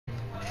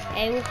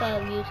Hey, what's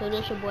up, YouTube?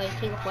 This your boy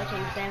King of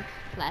 427.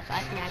 Last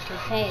I snapped his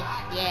head.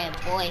 Yeah,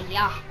 boy.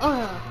 Yeah.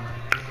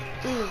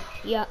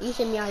 Yeah, you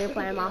see me out here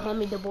playing my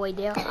homie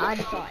daboydell. I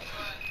decide.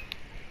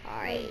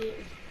 Alright.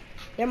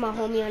 They're my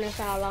homie on the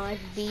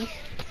sidelines, Beast.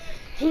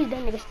 He's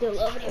that nigga still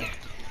over there.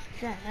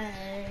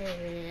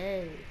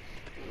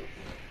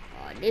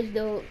 Oh, this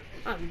dude,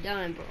 I'm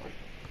done, bro.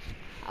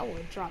 I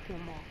would drop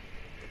him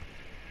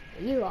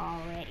off. You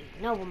already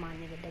know what my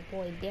nigga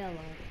daboydell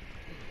on.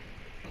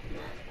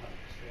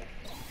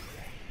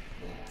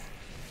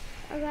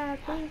 I got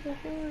people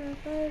showing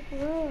first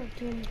love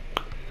to me.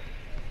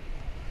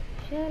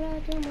 Shout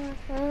out to my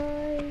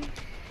friends.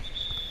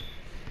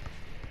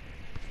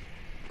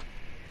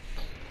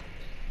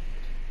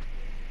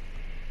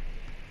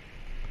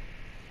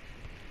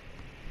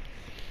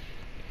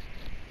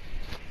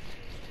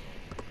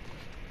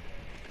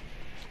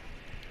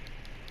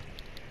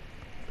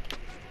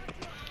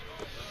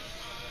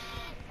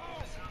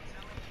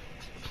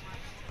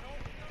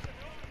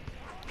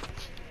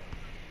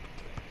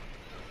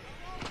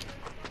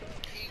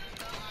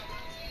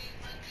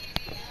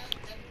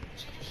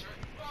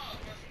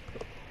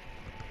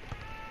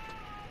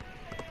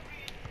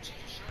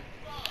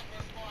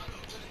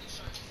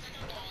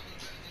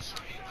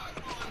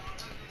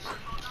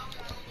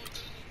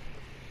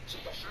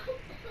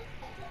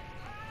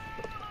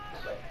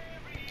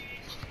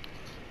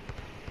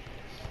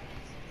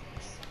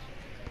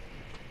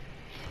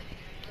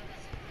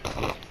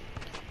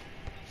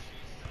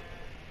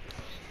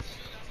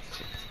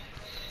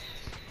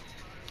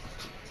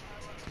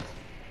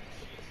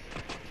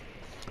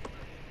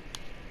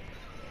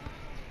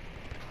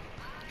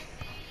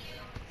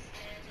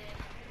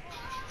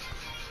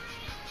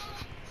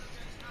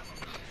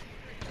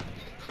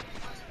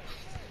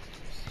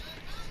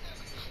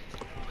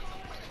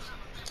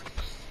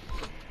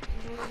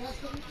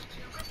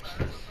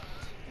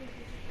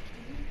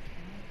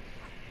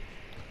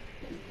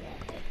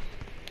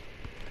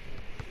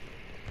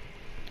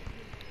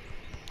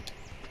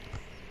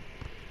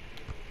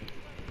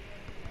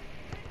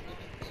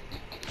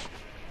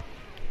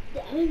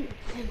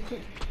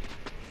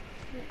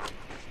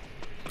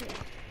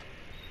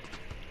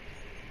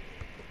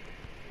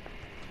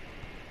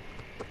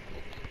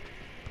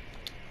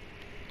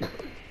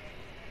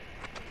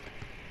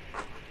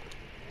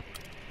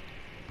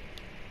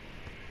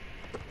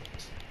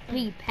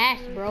 We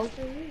passed, bro.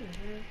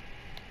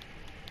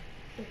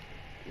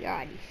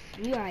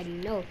 You already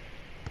know,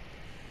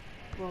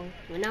 bro.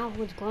 When I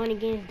was going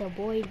against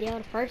daboydell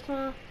the first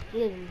time, he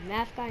was a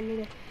mascot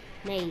nigga.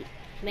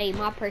 Made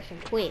my person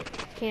quit.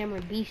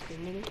 Cameron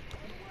Beastin, nigga.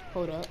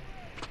 Hold up.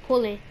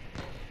 Pulling.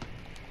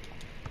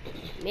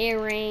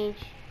 Mid range.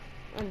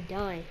 I'm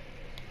done.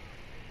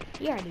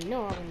 You already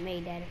know I would have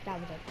made that if that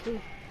was a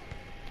 2.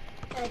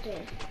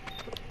 Okay.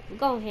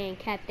 Go ahead and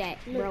cap that,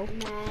 bro.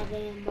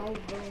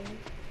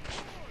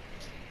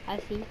 I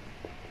see.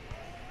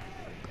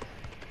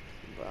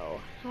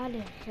 Bro, how the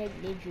heck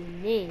did you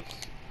miss?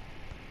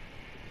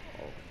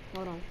 Oh,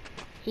 hold on.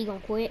 He gonna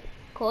quit?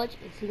 Coach,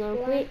 is he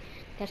gonna quit?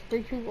 That's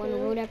 3 people on the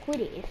road that quit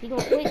it. Is he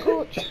gonna quit,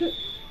 coach?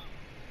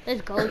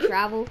 Let's go,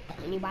 travel.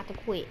 And he about to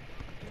quit.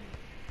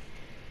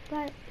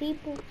 Got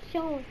people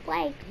showing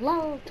flag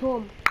love to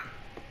him.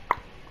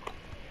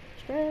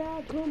 Straight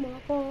out to my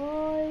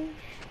boys.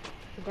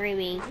 Green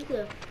bean.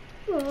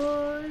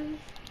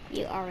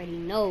 You already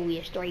know we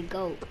a straight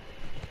goat.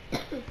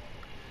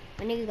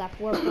 My nigga got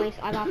 4 points.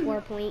 I got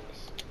 4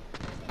 points.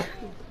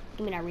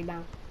 Give me that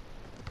rebound.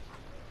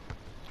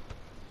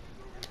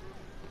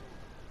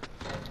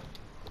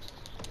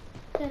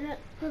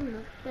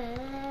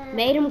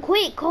 Made him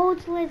quit,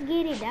 coach. Let's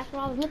get it. That's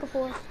what I was looking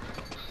for.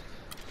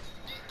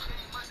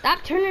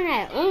 Stop turning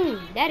that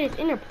on. That is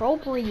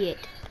inappropriate.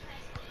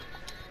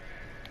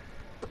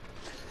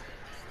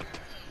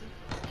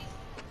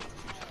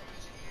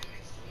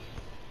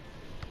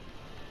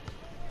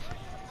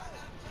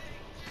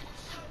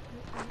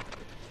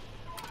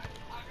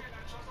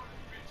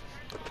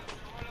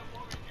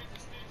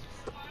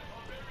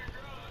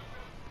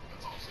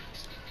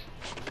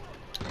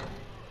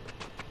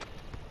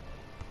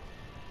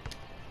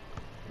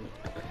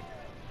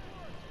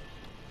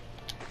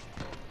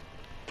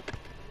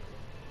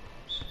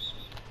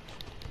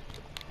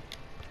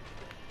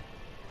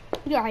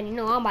 You already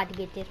know I'm about to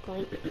get this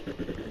point.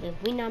 If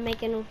we not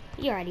making them,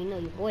 you already know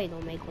your boy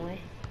gonna make one.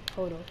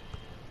 Hold on.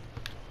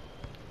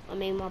 I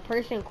made my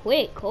person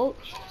quit,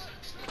 coach.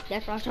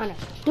 That's what I was trying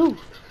to do.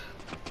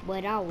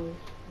 But I was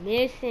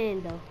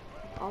missing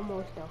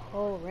almost the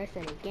whole rest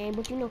of the game.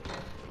 But you know,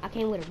 I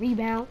came with a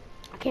rebound.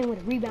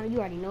 You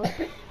already know.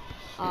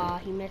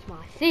 He missed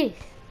my assist.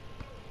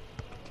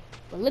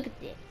 But look at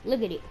it.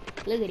 Look at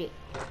it.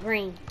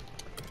 Green.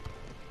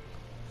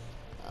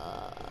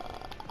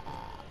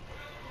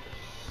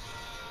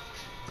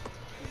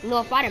 You know,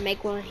 if I didn't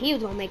make one, he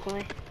was gonna make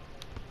one.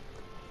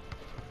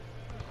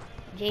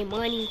 J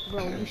Money,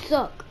 bro, you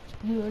suck.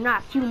 You are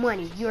not Q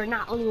Money. You are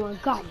not only one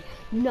God.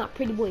 You're not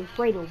Pretty Boy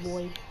Fredo,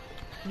 boy.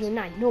 You're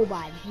not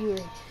nobody. You're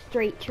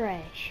straight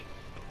trash.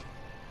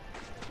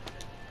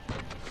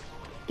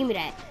 Give me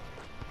that.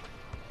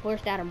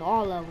 Worst out of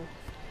all of them.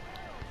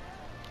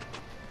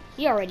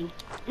 You already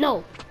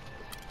know.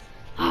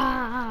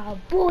 Ah,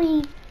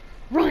 boy,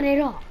 run it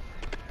off.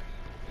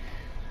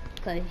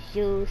 Cause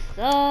you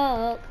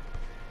suck.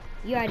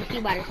 You already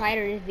see by the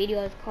title of this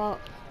video is called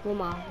with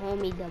my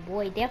homie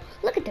daboydell.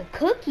 Look at the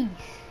cookies.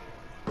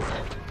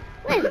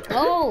 Let's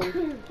go.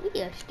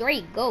 We a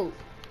straight goat.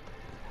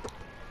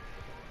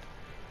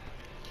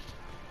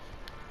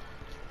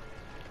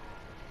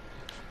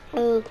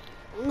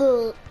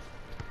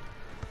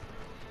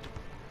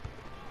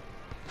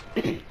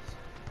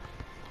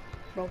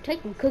 Bro,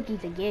 taking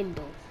cookies again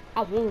though.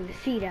 I wanted to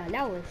see that.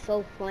 That was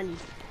so funny.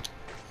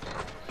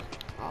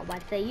 I was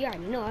about to say, you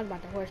already know I was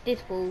about to horse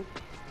this fool.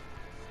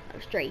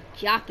 I'm straight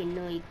jocking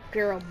on you,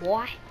 girl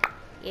boy.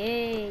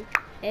 Yeah,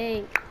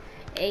 hey,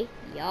 hey,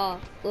 y'all.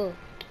 Hold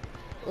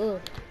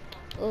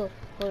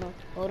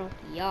on,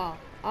 y'all.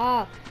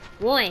 Ah,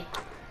 one.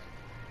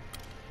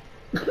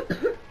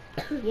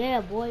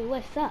 Yeah, boy,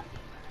 what's up?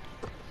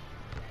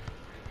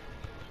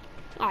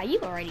 Ah, you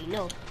already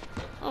know.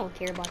 I don't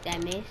care about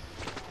that miss.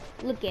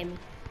 Look at me.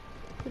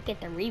 Look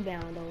at the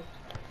rebound though.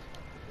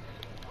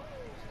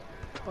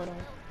 Hold on.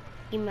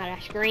 Give me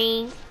that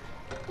screen.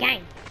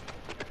 Gang.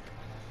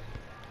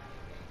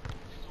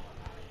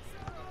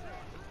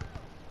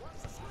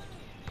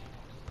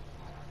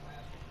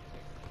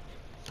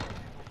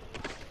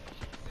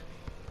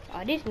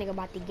 Oh, this nigga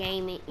about to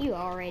game it. You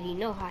already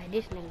know how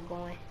this nigga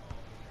going.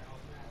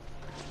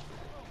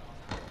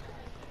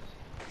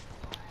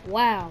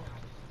 Wow.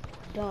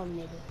 Dumb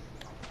nigga.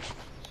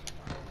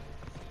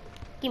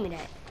 Give me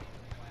that.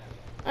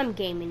 I'm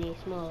gaming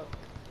this mug.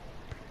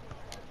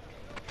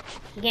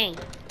 Game.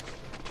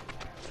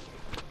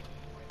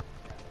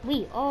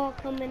 We all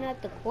coming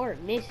at the court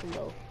missing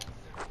though.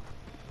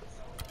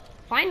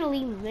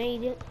 Finally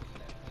made it.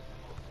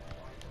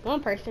 One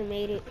person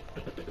made it.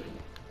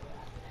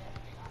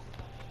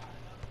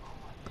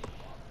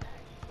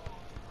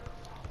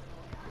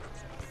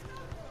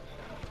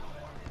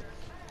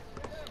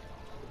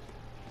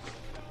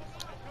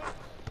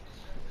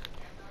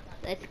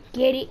 Let's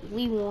get it.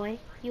 We won.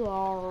 You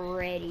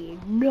already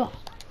know.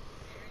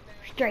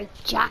 Straight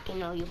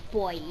jocking on you,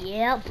 boy.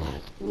 Yep.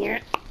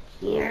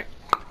 Yeah.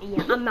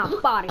 I'm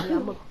not fighting here.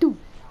 I'm gonna do